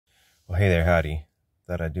Well, hey there, howdy.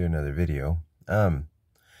 Thought I'd do another video.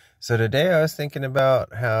 So today I was thinking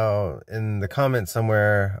about how in the comments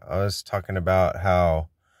somewhere I was talking about how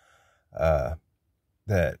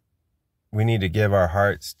that we need to give our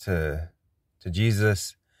hearts to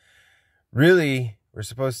Jesus. Really, we're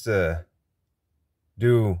supposed to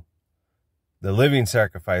do the living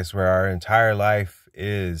sacrifice where our entire life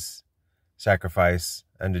is sacrifice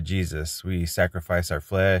unto Jesus. We sacrifice our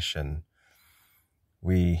flesh, and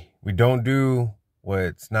we don't do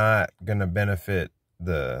what's not gonna benefit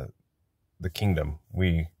the kingdom.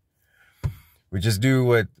 We just do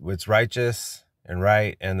what's righteous and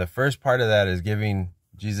right. And the first part of that is giving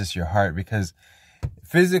Jesus your heart, because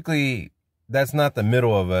physically that's not the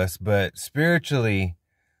middle of us, but spiritually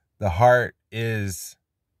the heart is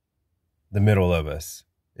the middle of us.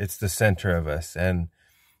 It's the center of us, and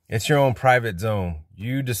it's your own private zone.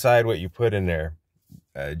 You decide what you put in there.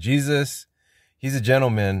 Jesus, he's a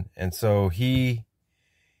gentleman, and so he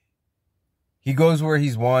goes where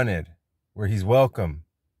he's wanted, where he's welcome.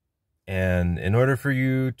 And in order for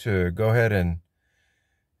you to go ahead and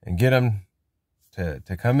get him to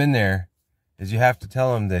come in there, is you have to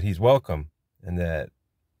tell him that he's welcome and that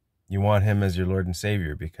you want him as your Lord and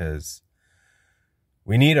Savior, because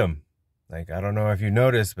we need him. Like, I don't know if you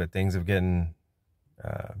noticed, but things have gotten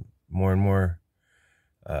more and more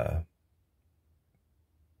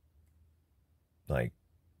like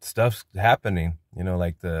stuff's happening,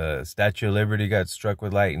 like the Statue of Liberty got struck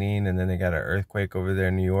with lightning, and then they got an earthquake over there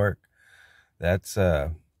in New York. That's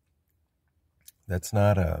not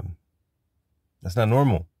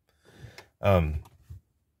normal.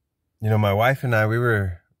 My wife and I, we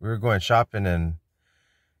were going shopping, and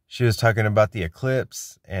she was talking about the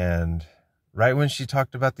eclipse, and right when she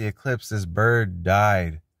talked about the eclipse, this bird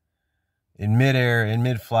died in midair, in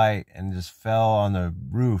mid-flight, and just fell on the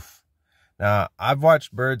roof. Now, I've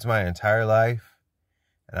watched birds my entire life,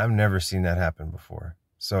 and I've never seen that happen before.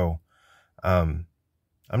 So, I'm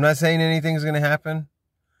not saying anything's going to happen,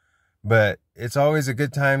 but it's always a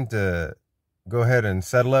good time to go ahead and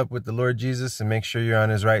settle up with the Lord Jesus and make sure you're on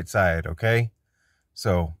his right side, okay?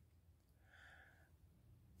 So,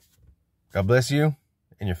 God bless you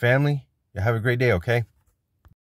and your family. You have a great day, okay?